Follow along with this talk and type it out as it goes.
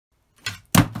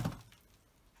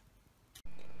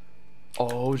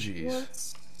Oh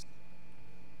jeez.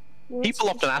 People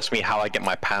often ask me how I get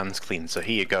my pans clean, so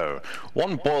here you go.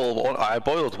 I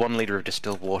boiled 1 liter of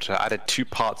distilled water, added 2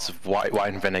 parts of white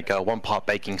wine vinegar, 1 part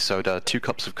baking soda, 2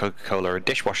 cups of Coca-Cola, a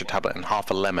dishwasher tablet, and half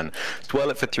a lemon. Swirl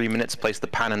it for 3 minutes, place the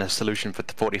pan in a solution for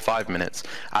 45 minutes,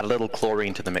 add a little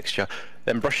chlorine to the mixture,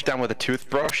 then brush it down with a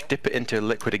toothbrush, dip it into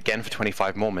liquid again for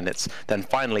 25 more minutes, then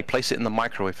finally place it in the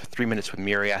microwave for 3 minutes with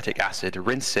muriatic acid,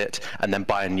 rinse it, and then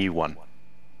buy a new one.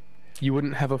 You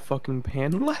wouldn't have a fucking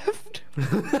pan left?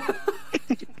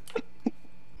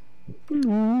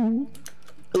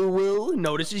 Well,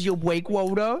 no, this is your wake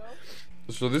water.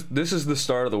 So this is the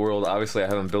start of the world. Obviously, I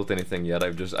haven't built anything yet.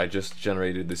 I just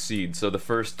generated the seed. So the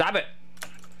first, stop it.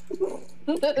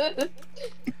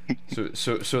 So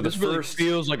the this really first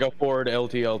feels like a Ford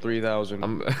LTL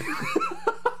 3000.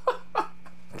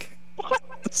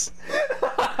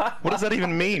 What does that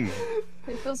even mean?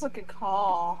 It feels like a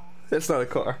car. It's not a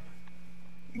car.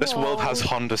 This world has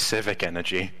Honda Civic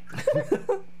energy.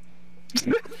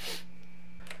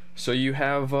 So you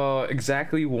have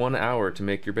exactly 1 hour to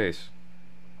make your base.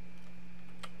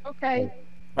 Okay.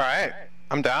 Alright,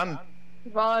 I'm down.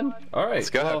 Run. All right, Let's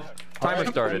go. Well, timer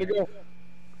started.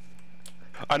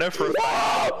 I know for a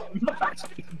fact.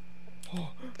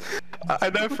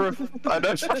 I know for a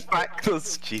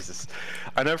fact Jesus.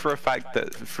 I know for a fact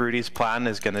that Fruity's plan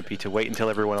is going to be to wait until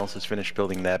everyone else has finished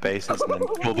building their bases and then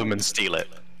pull them and steal it.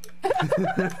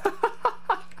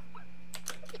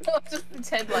 I'll just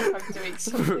pretend like I'm doing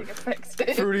something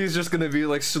effective. Fruity's just gonna be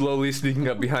like slowly sneaking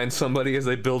up behind somebody as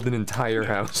they build an entire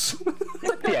house.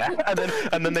 Yeah,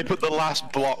 and then they put the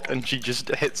last block and she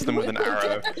just hits them with an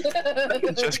arrow.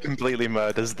 Just completely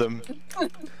murders them.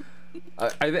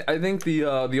 I think the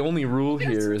only rule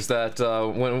here is that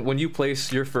when you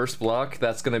place your first block,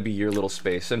 that's gonna be your little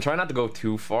space, and try not to go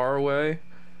too far away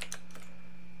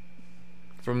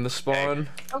from the spawn.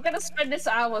 I'm gonna spend this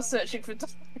hour searching for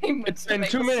diamonds. It's in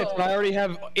 2 minutes. I already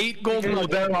have 8 gold. Oh,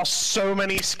 there are so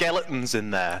many skeletons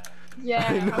in there. Yeah,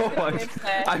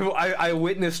 I know. I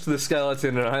witnessed the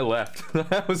skeleton and I left.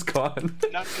 I was gone.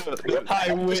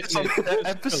 I witnessed.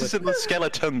 Emphasis in the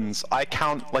skeletons. I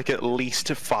count like at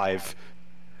least 5.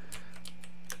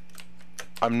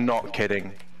 I'm not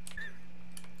kidding.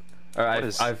 All right,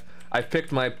 I've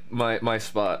picked my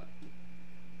spot.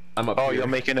 I'm up here. You're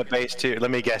making a base too.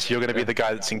 Let me guess. You're gonna be the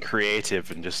guy that's in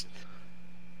creative and just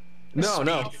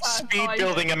speed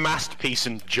building a masterpiece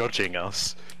and judging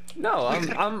us. No,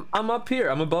 I'm up here.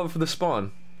 I'm above the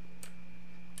spawn.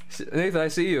 Nathan, I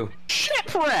see you.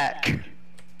 Shipwreck.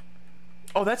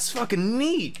 Oh, that's fucking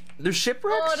neat. There's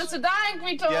shipwrecks. Oh, there's an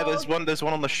angry dog. Yeah, there's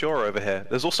one on the shore over here.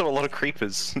 There's also a lot of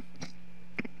creepers.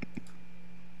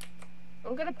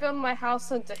 I'm gonna build my house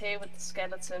under here with the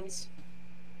skeletons.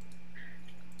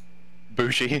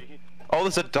 Bougie. Oh,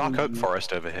 there's a dark oak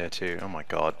forest over here too. Oh my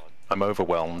god, I'm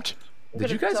overwhelmed.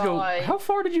 Did you guys go? How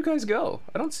far did you guys go?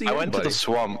 I don't see. I went to the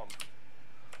swamp.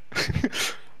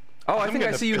 Oh, I think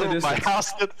I see you in the distance. My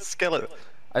house with the skeleton.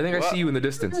 I think I see you in the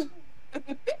distance.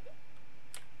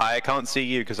 I can't see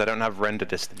you because I don't have render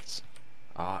distance.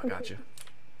 Ah, gotcha.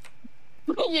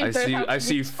 I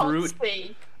see fruit.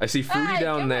 I see Fruity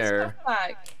down there,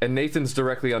 and Nathan's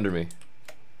directly under me.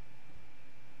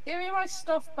 Give me my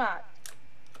stuff back.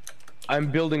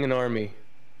 I'm building an army.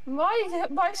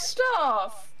 My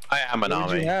stuff. I am an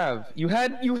army. You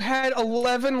had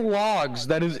 11 logs.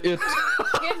 That is it.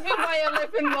 Give me my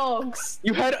 11 logs.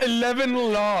 You had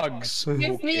 11 logs.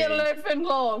 Give me 11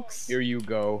 logs. Here you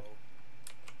go.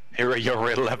 Here are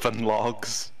your 11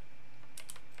 logs.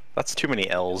 That's too many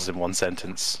L's in one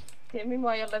sentence. Give me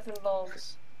my 11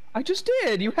 logs. I just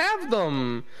did. You have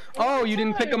them. Oh, you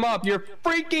didn't pick them up. You're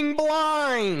freaking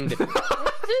blind.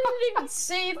 I didn't even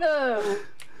see them.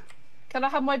 Can I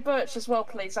have my birch as well,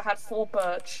 please? I had 4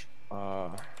 birch.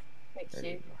 Thank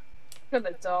you. I'm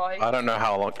gonna die. I don't know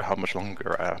how much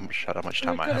longer how much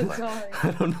time I have left.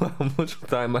 I don't know how much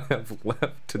time I have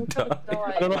left to die.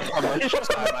 I don't know how much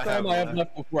time I have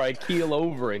left before I keel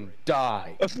over and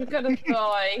die. We're gonna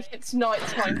die. It's night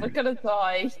time. We're gonna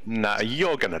die. Nah,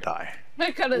 you're gonna die.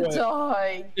 We're gonna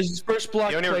die. Does this first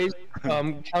block place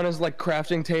count as like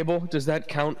crafting table? Does that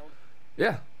count?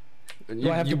 Yeah.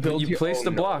 I have to build you place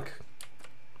the block.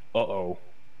 Uh-oh.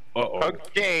 Uh-oh.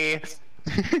 Okay.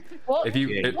 What? If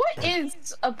you, what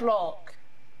is a block?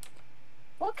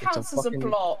 What counts as a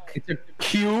block? It's a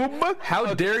cube?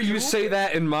 How dare you say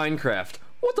that in Minecraft?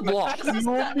 What the block?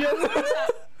 What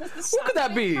could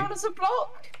that be? Count as a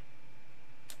block?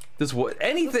 Does what?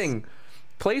 Anything.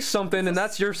 Place something and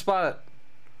that's your spot.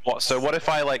 What? So what if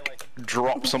I like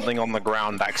drop something on the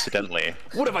ground accidentally?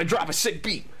 What if I drop a sick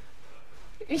beat?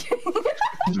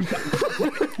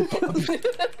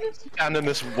 Stand in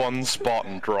this one spot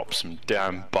and drop some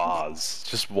damn bars.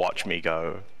 Just watch me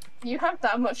go. You have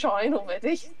that much iron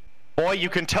already. Boy, you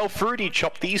can tell Fruity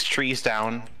chopped these trees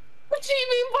down. What do you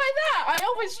mean by that? I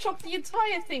always chop the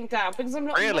entire thing down because I'm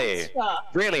not a monster.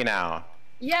 Really now?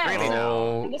 Yeah. Really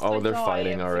now? Oh, they're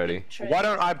fighting already. Why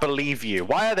don't I believe you?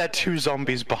 Why are there 2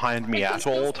 zombies behind me at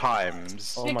all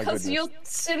times? Oh my because goodness. you're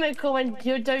cynical and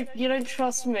you don't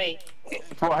trust me.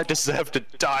 Well, I deserve to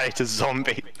die to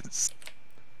zombies.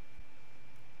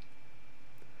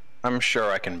 I'm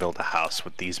sure I can build a house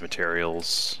with these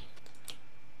materials.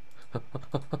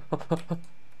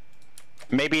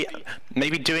 Maybe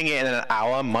doing it in an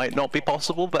hour might not be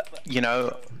possible, but you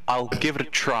know, I'll give it a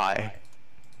try.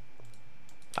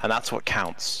 And that's what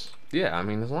counts. Yeah, I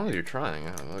mean, as long as you're trying.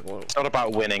 Like, what? It's not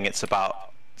about winning, it's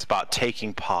about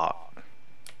taking part. I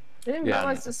didn't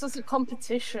realize this was a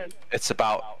competition. It's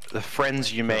about the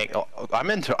friends you make. Oh, I'm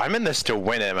in this to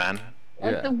win it, man.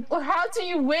 Yeah. How do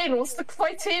you win? What's the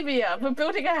criteria for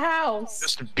building a house?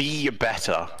 Just be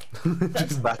better.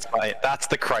 that's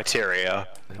the criteria.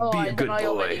 Oh, Be a good I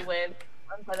already boy. win.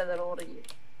 I'm better than all of you.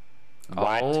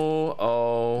 What?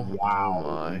 Oh Wow.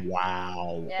 my.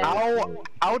 Wow. Yeah.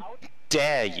 How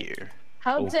dare you?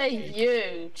 How dare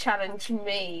you challenge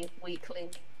me, weakling?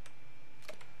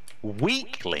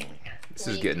 Weakling. This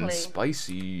is getting Weakling.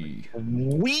 spicy.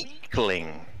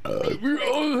 Weakling.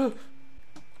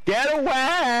 Get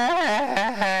away!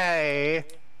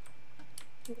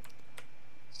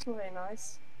 It's very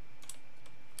nice.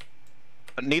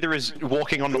 Neither is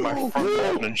walking onto my front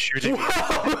lawn and shooting.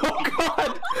 Oh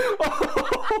god!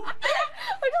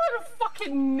 I got a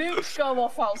fucking nuke go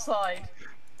off outside.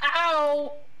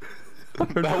 Ow!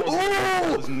 That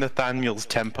was Nathaniel's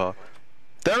temper.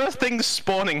 There are things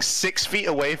spawning 6 feet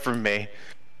away from me.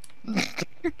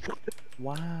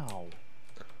 Wow.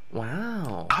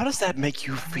 Wow. How does that make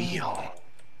you feel?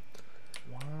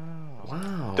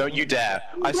 Wow. Don't you dare.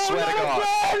 I swear to God.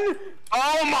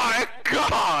 Oh my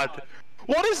God!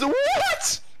 What is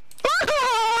what?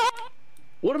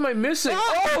 What am I missing?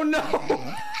 Oh no!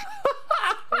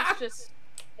 It's just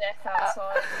death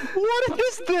outside. What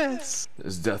is this?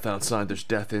 There's death outside, there's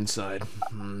death inside.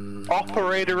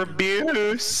 Operator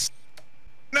abuse.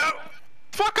 No!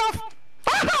 Fuck off!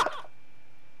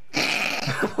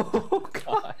 Oh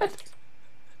god.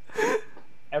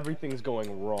 Everything's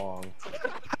going wrong.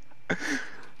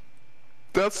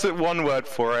 That's the one word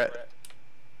for it.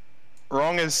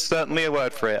 Wrong is certainly a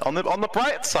word for it. On the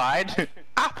bright side,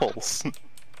 apples.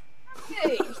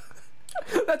 Hey,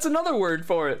 That's another word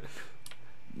for it.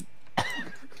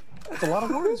 That's a lot of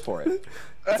words for it.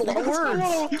 That's a lot of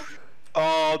words.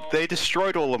 Oh, they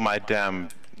destroyed all of my damn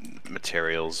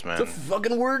materials, man. The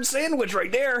fucking word sandwich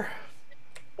right there.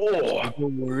 Oh, The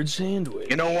word sandwich.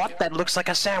 you know what? That looks like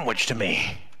a sandwich to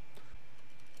me.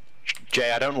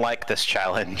 Jay, I don't like this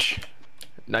challenge.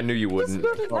 I knew you wouldn't.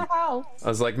 building a house. I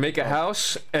was like, make a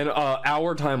house and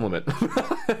hour time limit.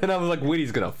 And I was like,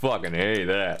 Widdy's gonna fucking hate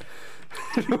that.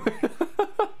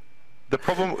 The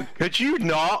problem, could you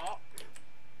not?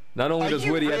 Not only does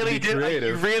Widdy have to be Are you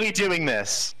creative. really doing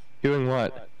this? Doing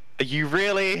what? Are you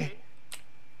really?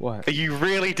 What? Are you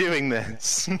really doing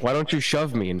this? Why don't you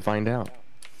shove me and find out?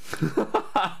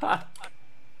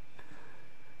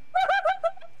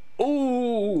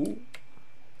 Ooh.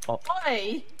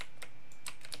 Why?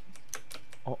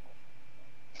 Oh.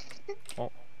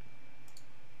 Oh.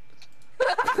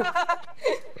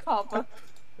 Carver.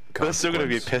 They're still gonna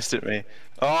be pissed at me.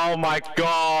 Oh my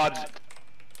God.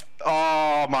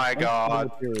 Oh my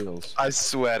God. Materials. I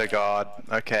swear to God.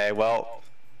 Okay, well,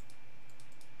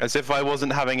 as if I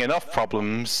wasn't having enough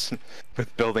problems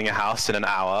with building a house in an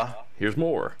hour. Here's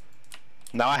more.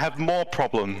 Now I have more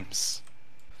problems.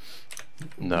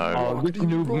 No. Oh, this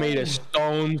noob made a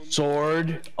stone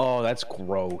sword. Oh, that's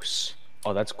gross.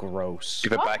 Oh, that's gross.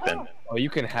 Give it back then. Oh, you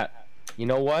can have. You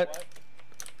know what?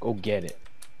 Go get it.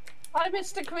 Hi,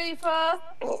 Mr. Creeper.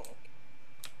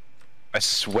 I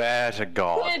swear to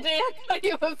God. Widdy, I got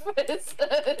you a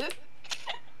present.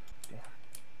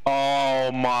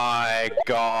 Oh my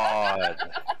God.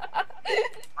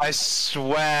 I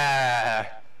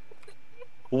swear.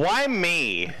 Why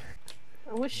me?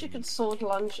 I wish you could sword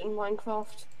lunge in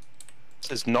Minecraft.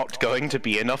 There's not going to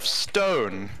be enough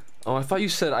stone. Oh, I thought you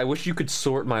said I wish you could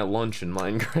sort my lunch in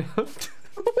Minecraft.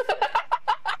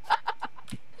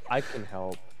 I can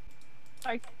help.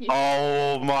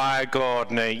 Oh my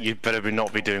God, Nate, you better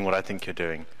not be doing what I think you're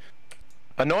doing.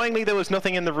 Annoyingly, there was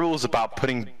nothing in the rules about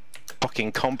putting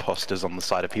fucking composters on the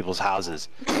side of people's houses.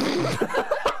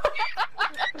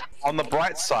 On the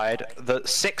bright side, the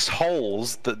 6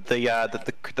 holes that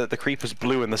the creepers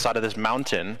blew in the side of this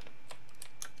mountain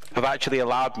have actually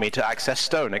allowed me to access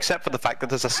stone, except for the fact that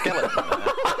there's a skeleton there.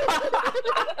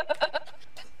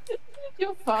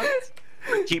 You're fucked.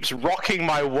 Keeps rocking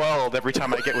my world every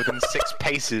time I get within 6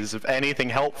 paces of anything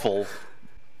helpful.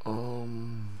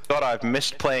 God, I've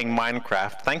missed playing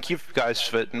Minecraft. Thank you guys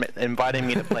for inviting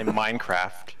me to play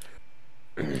Minecraft.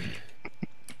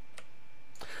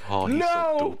 Oh, he's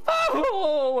so dope.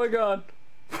 Oh my god!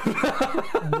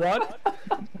 What?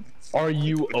 Are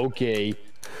you okay?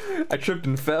 I tripped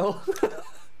and fell.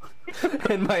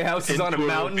 And my house is on a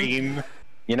mountain. Ravine.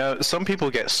 You know, some people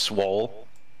get swole.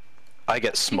 I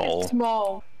get small.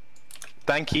 Small.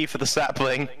 Thank you for the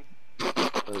sapling. I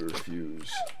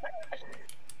refuse.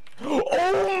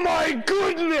 Oh my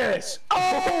goodness!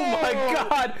 Oh my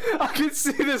god! I can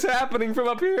see this happening from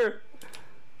up here.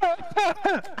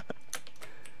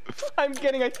 I'm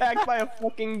getting attacked by a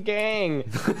fucking gang.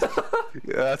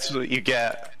 That's what you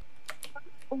get.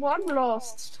 One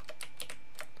lost.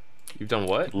 You've done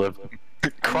what? Live.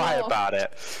 Cry about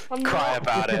it. Cry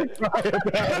about it.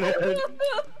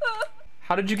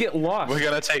 How did you get lost? We're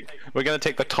gonna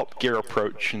take the Top Gear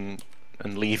approach and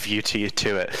leave you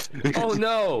to it. Oh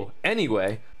no!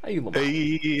 Anyway, hey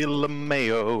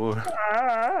LeMayo.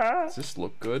 Does this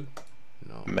look good?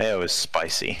 No. Mayo is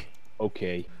spicy.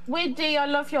 Okay. Widdy, I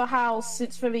love your house.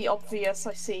 It's really obvious.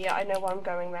 I see it. I know where I'm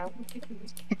going now.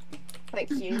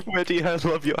 Thank you. Widdy, I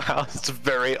love your house. It's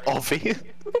very obvious.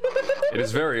 It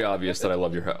is very obvious that I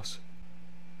love your house.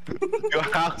 Your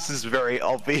house is very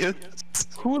obvious.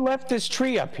 Who left this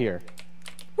tree up here?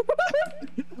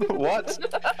 What?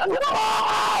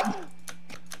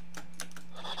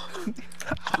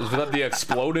 Is that the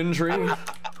exploding tree? My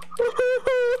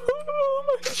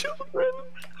children.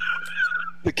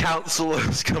 The council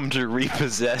has come to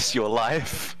repossess your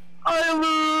life. I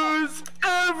lose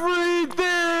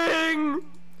everything!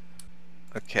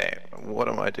 Okay, what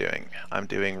am I doing? I'm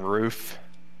doing roof.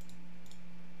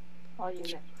 Oh, you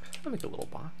know. I'll make a little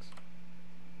box.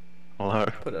 Hello.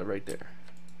 Put it right there.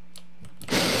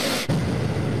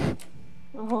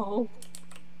 Oh.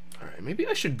 Alright, maybe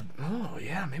I should... Oh,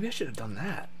 yeah, maybe I should have done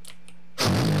that.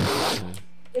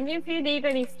 And if you need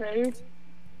any food...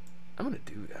 I'm gonna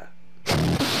do that.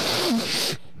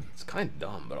 It's kind of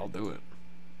dumb, but I'll do it.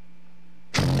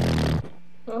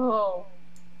 Oh.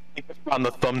 On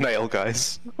the thumbnail,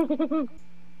 guys. Do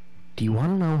you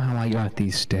want to know how I got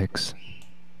these sticks?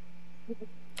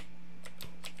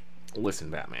 Listen,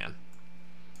 Batman.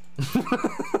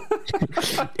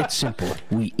 It's simple.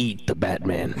 We eat the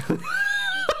Batman.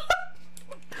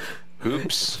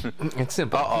 Oops. It's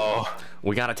simple. Uh-oh.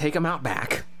 We gotta take him out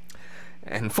back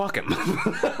and fuck him.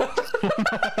 Oh,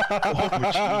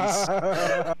 jeez.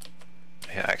 I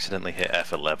accidentally hit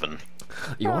F11.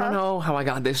 You wanna know how I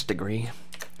got this degree?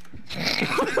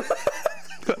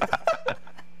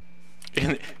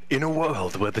 In a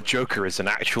world where the Joker is an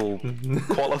actual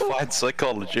qualified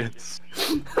psychologist.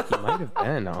 He might have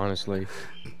been, honestly.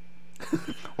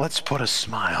 Let's put a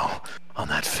smile on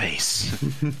that face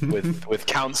with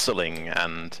counseling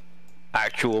and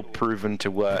actual proven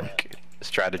to work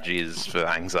strategies for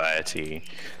anxiety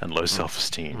and low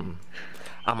self-esteem.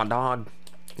 I'm a dog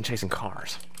and chasing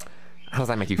cars. How does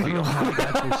that make you feel? I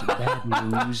got this bad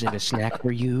news and a snack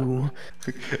for you.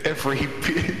 Every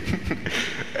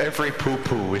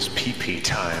poo-poo is pee-pee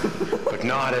time, but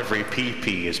not every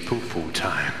pee-pee is poo-poo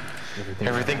time.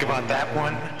 Ever think about that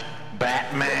one?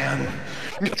 Batman?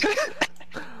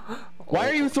 Why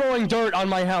are you throwing dirt on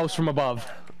my house from above?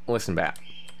 Listen, Bat.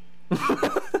 I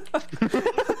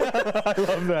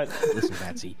love that. Listen,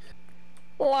 Batsy.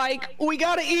 Like, we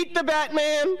gotta eat the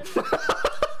Batman!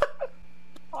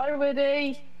 Hi,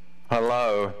 Widdy.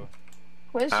 Hello.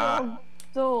 Where's your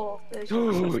door? There's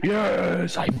your...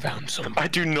 Yes, I found some. I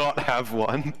do not have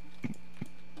one.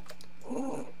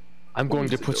 I'm going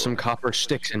to put some copper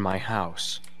sticks in my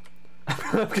house.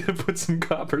 I'm gonna put some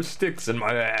copper sticks in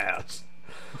my ass.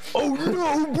 Oh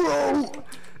no, bro!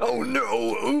 Oh no,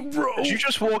 oh, bro! Did you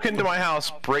just walk into my house,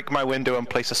 break my window, and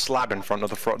place a slab in front of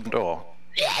the front door?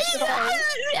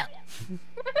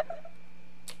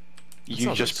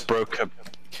 You just broke a...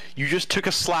 You just took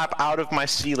a slab out of my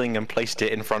ceiling and placed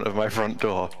it in front of my front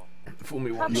door. Fool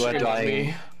me once, You are shame on dying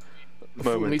me.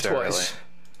 Fool me momentarily. twice.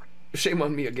 Shame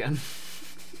on me again.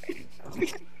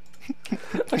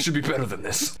 I should be better than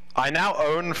this. I now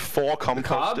own 4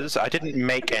 composters. I didn't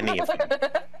make any of them.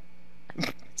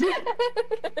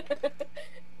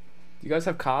 You guys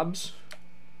have cobs?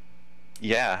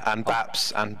 Yeah, and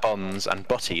baps, and buns, and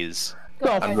butties.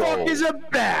 The And fuck roll. is a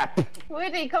bap?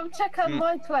 Widdy, come check out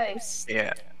my place.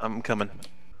 Yeah, I'm coming.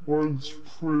 One's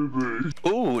pretty.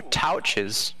 Ooh,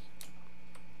 touches.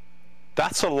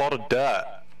 That's a lot of dirt.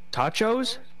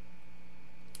 Tachos?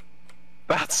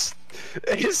 That's...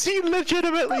 Is he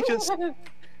legitimately just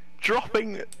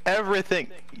dropping everything?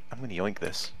 I'm gonna yoink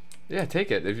this. Yeah,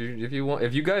 take it. If you want,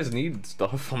 if you guys need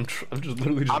stuff, I'm just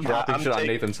literally just dropping shit on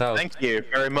Nathan's house. Thank you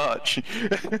very much.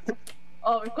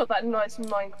 Oh, we've got that nice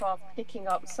Minecraft picking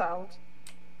up sound.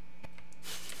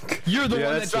 You're the Yeah,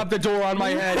 one that that's dropped the door on my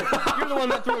head. You're the one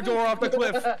that threw a door off the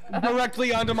cliff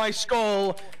directly onto my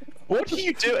skull. What do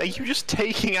you do? Are you just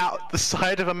taking out the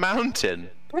side of a mountain?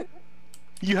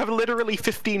 You have literally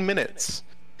 15 minutes.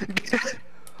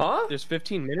 Huh? There's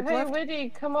 15 minutes Hey, left? Widdy,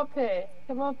 come up here.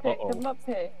 Come up here. Uh-oh. Come up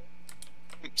here.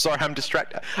 Sorry, I'm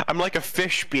distracted. I'm like a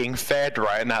fish being fed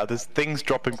right now. There's things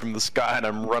dropping from the sky and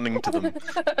I'm running to them.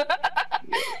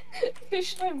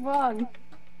 Fish don't run.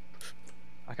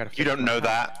 I gotta You don't know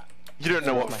that. You don't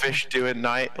know what my fish do at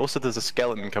night. Also, there's a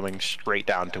skeleton coming straight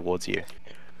down towards you.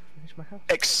 Finish my house.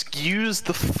 Excuse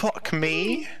the fuck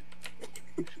me?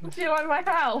 Do you like my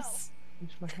house?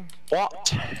 Finish my house.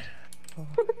 What? Oh,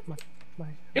 my.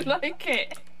 You like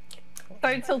it?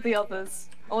 Don't tell the others.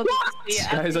 I want them to see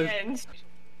it at Guys, the I- end.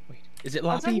 Wait, is it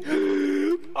Loppy?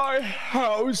 My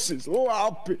house is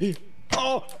loppy.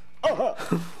 Oh,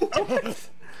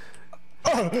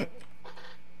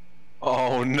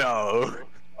 Oh no.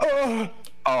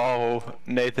 Oh,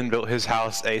 Nathan built his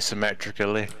house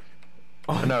asymmetrically.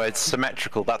 Oh no, it's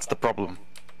symmetrical, that's the problem.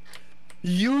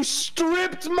 You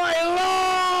stripped my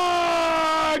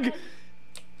log!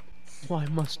 Why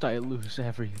must I lose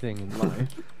everything in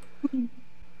life?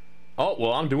 Oh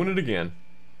well, I'm doing it again.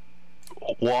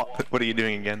 What? What are you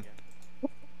doing again?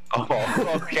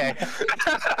 Oh, okay.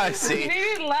 I You see.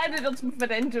 nearly landed on top of an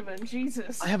Enderman,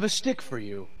 Jesus. I have a stick for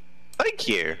you. Thank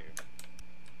you.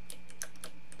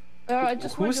 I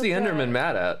just want Who's the your Enderman dirt.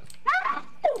 mad at?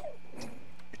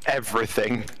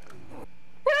 Everything. Help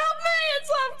me!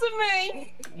 It's after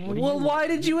me! Well, why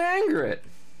did you anger it?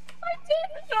 I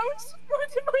didn't. I was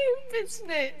minding my own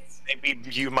business. Maybe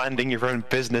you minding your own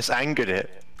business angered it.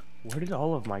 Where did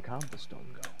all of my cobblestone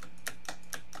go?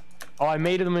 Oh, I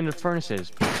made them into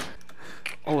furnaces.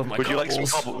 All of my Would you like some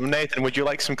cobbles. Nathan, would you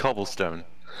like some cobblestone?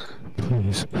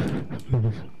 Please.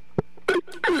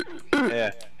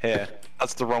 Here.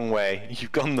 That's the wrong way.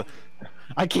 You've gone the...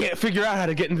 I can't figure out how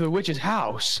to get into the witch's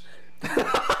house. He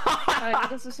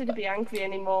doesn't seem to be angry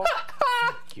anymore.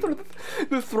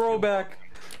 The throwback.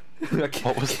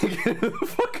 What was the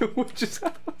fucking witch's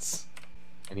house?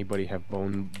 Anybody have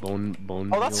bone?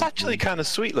 Oh, that's actually kind of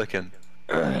sweet looking.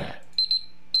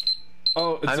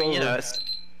 Oh, it's I mean, you over. know,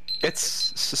 it's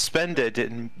suspended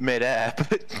in midair,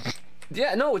 but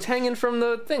Yeah, no, it's hanging from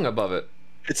the thing above it.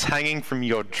 it's hanging from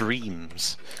your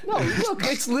dreams. No, look,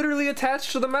 it's literally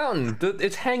attached to the mountain.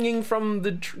 It's hanging from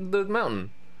the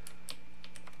mountain.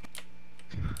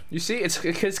 You see, it's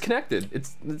connected.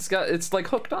 It's like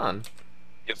hooked on.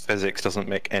 Your physics doesn't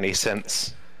make any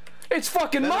sense. It's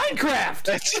fucking Minecraft.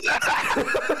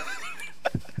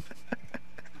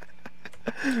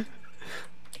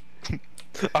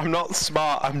 I'm not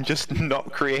smart, I'm just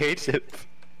not creative.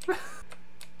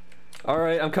 All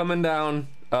right, I'm coming down.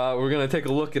 We're gonna take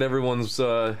a look at everyone's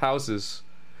houses.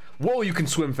 Whoa, you can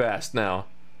swim fast now.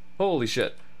 Holy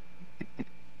shit.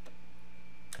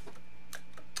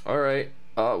 All right.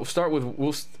 We'll start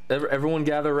with everyone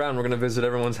gather around. We're gonna visit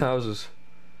everyone's houses.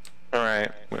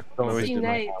 Alright. Don't See visit my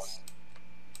Nate. house.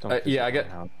 Don't Yeah, visit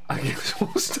I my house. guess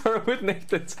we'll start with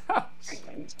Nathan's house.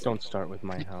 Don't start with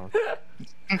my house.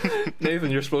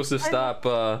 Nathan, you're supposed to stop.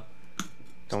 Don't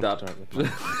Stop. start with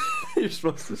my You're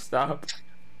supposed to stop.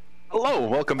 Hello,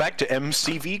 welcome back to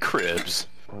MCV Cribs.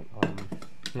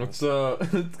 Let's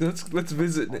let's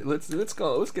visit. Let's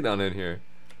go. Let's get down in here.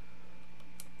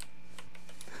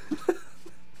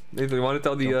 Nathan, you want to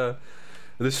tell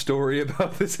the story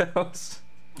about this house?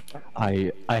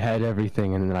 I had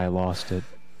everything and then I lost it.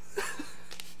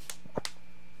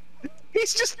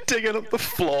 He's just digging up the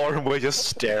floor and we're just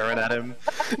staring at him.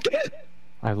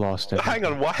 I lost it. Hang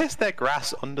on, why is there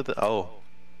grass under the... Oh.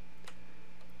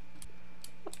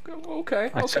 Okay.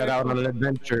 I set out on an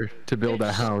adventure to build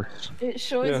a house, It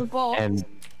sure is Yeah. a boss. and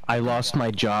I lost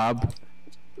my job.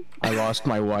 I lost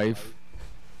my wife.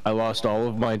 I lost all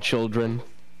of my children.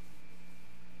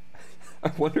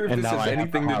 I wonder if And this now has I have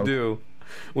anything a to house. do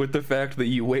with the fact that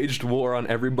you waged war on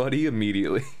everybody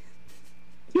immediately.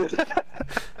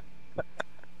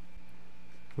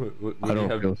 What I do you don't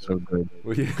have? feel so good.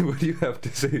 What do you have to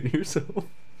say to yourself?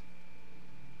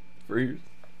 For your...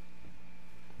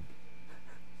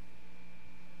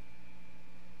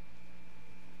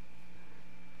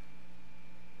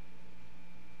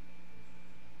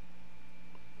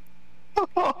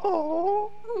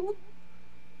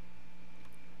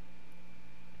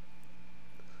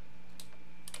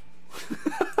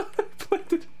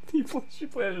 She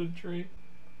planted a tree.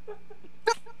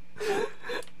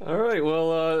 All right.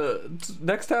 Well,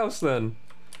 next house then.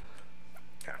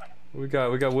 We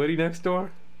got Widdy next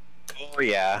door. Oh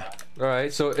yeah. All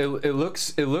right. So it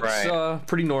looks Right.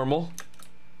 pretty normal.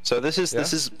 So this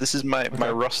is my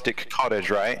rustic cottage,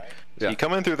 right? So Yeah. you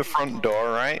come in through the front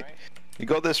door, right? You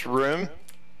got this room.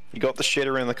 You got the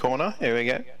shitter in the corner. Here we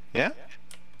go. Yeah.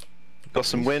 Got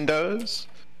some windows.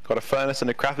 Got a furnace and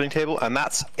a crafting table, and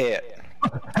that's it.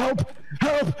 Help!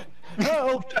 Help!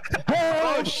 Help!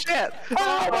 Oh shit!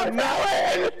 Oh my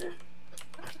God!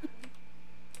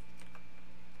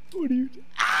 What are you doing?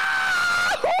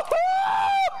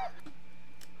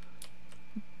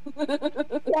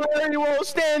 Why are you all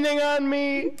standing on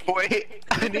me? Wait,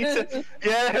 I need to.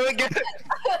 Yeah, here we go.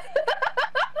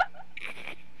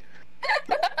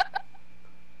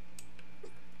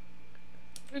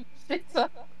 Shitter.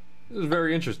 This is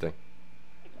very interesting.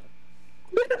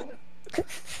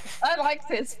 I like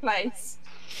this place.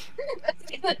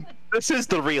 This is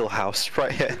the real house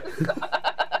right here.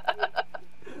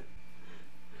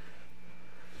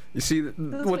 You see,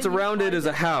 what's when you around it find is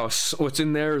a house. What's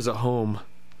in there is a home.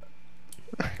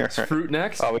 Is fruit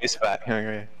next? Oh, he's back.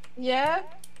 Okay. Yeah?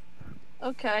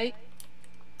 Okay.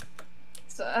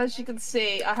 So as you can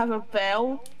see, I have a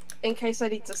bell in case I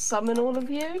need to summon all of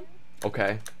you.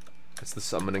 Okay. It's the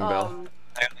summoning bell.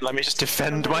 Let me just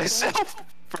defend myself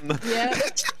from the. Yeah.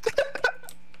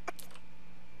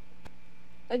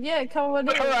 And yeah, come on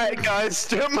in. All right, guys,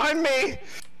 don't mind me.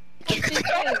 What do you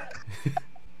think?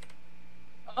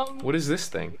 What is this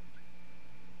thing?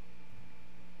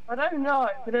 I don't know,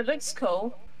 but it looks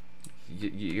cool.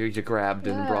 You grabbed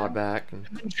and Yeah. brought back. And...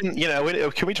 You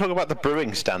know, can we talk about the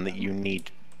brewing stand that you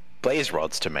need blaze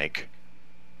rods to make?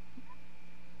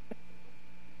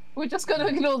 We're just gonna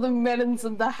ignore the melons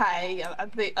and the hay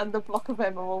and the block of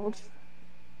emerald.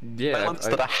 Yeah. Melons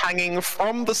that are hanging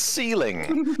from the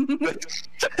ceiling.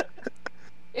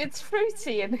 It's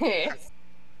fruity in here.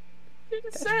 You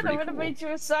just said I'm pretty gonna cool. make you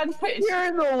a sandwich.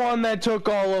 You're the one that took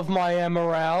all of my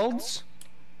emeralds.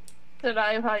 Don't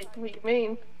know what you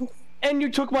mean. And you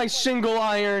took my single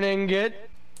iron ingot.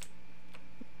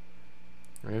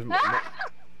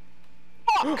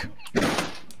 Fuck!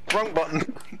 Wrong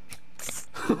button.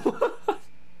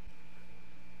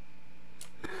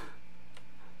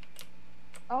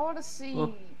 I want to see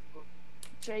Well.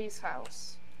 Jay's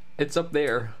house. It's up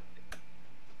there.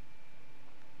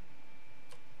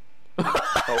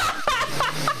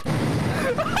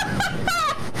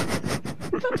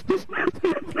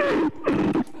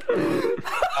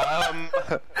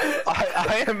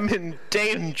 I am in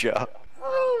danger.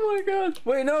 Oh my god.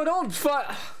 Wait, no, don't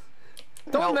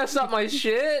Don't Help. mess up my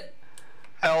shit.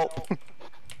 Help.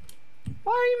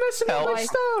 Why are you messing up my Help.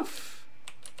 stuff?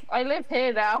 I live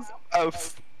here now. Oh,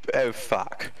 oh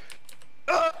fuck.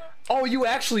 Oh, you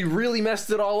actually really messed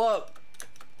it all up.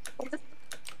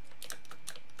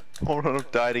 Hold on,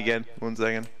 I've died again. 1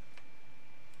 second.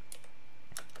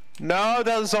 No,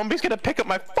 the zombie's gonna pick up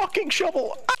my fucking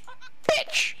shovel. Ah,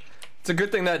 bitch! It's a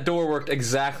good thing that door worked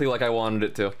exactly like I wanted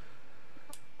it to.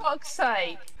 Fuck's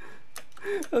sake.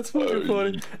 That's fucking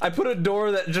funny. I put a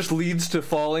door that just leads to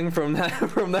falling from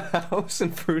the house,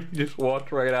 and Fruity just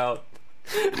walked right out.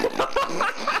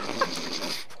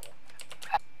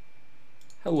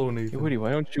 Hello, Hey, Nathan. Woody,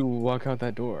 why don't you walk out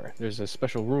that door? There's a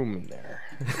special room in there.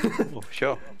 Oh,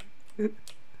 sure.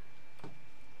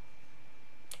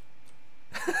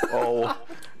 Oh.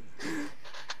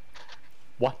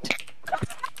 What?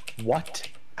 What?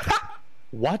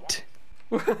 What?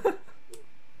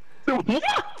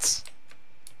 What?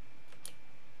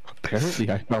 Apparently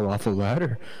I fell off a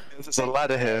ladder. There's a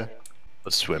ladder here.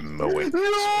 A swim away.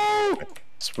 No!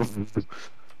 Swim.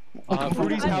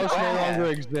 Fruity's house no longer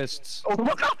exists. Oh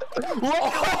my god!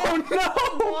 What?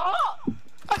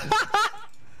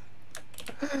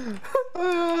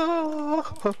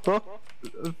 Oh no!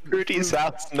 Fruity's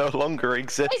house no longer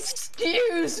exists.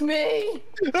 Excuse me.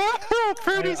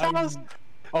 Fruity's house.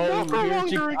 Oh, No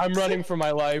longer I'm running for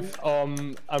my life.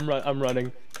 I'm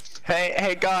running.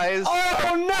 Hey guys!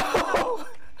 Oh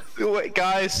no! Wait,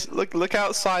 guys, look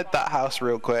outside that house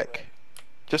real quick.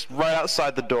 Just right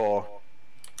outside the door.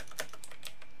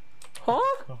 Huh?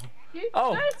 You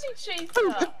Oh. dirty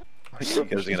cheater. You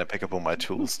guys are gonna pick up all my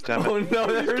tools. Damn Oh it! no!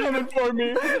 They're coming for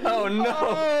me! Oh no!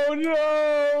 Oh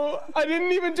no! I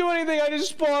didn't even do anything. I just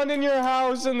spawned in your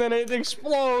house and then it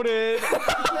exploded.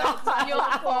 That's your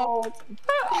fault.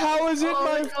 How is it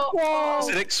my no. fault?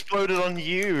 It exploded on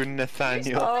you,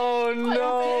 Nathaniel. Oh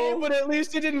no! But at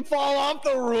least it didn't fall off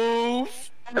the roof.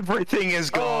 Everything is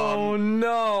Oh gone.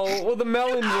 no! Well, the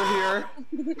melons are here.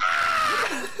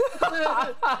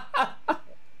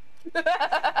 All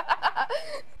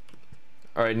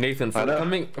right, Nathan,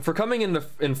 for coming in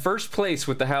first place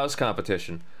with the house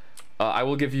competition, I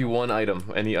will give you one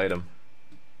item, any item.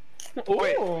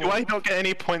 Wait, do I not get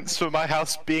any points for my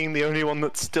house being the only one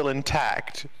that's still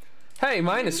intact? Hey,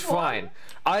 mine is fine.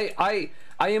 I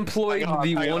employed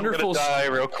the wonderful. I'm gonna die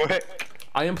real quick.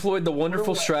 I employed the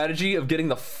wonderful strategy of getting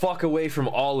the fuck away from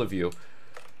all of you.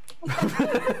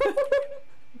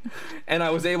 And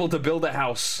I was able to build a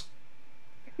house.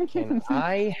 Can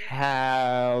I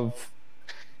have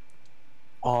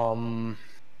what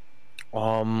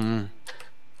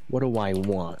do I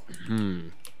want?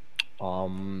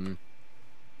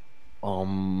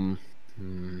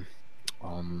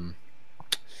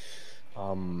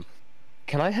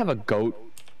 Can I have a goat?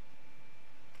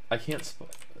 I can't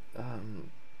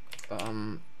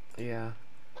yeah.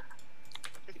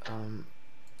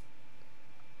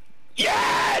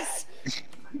 Yes!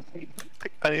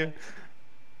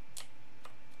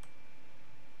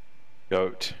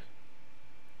 Goat.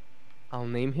 I'll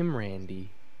name him Randy.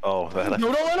 Oh, that.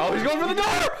 No, oh, he's going for the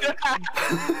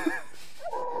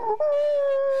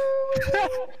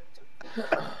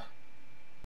door!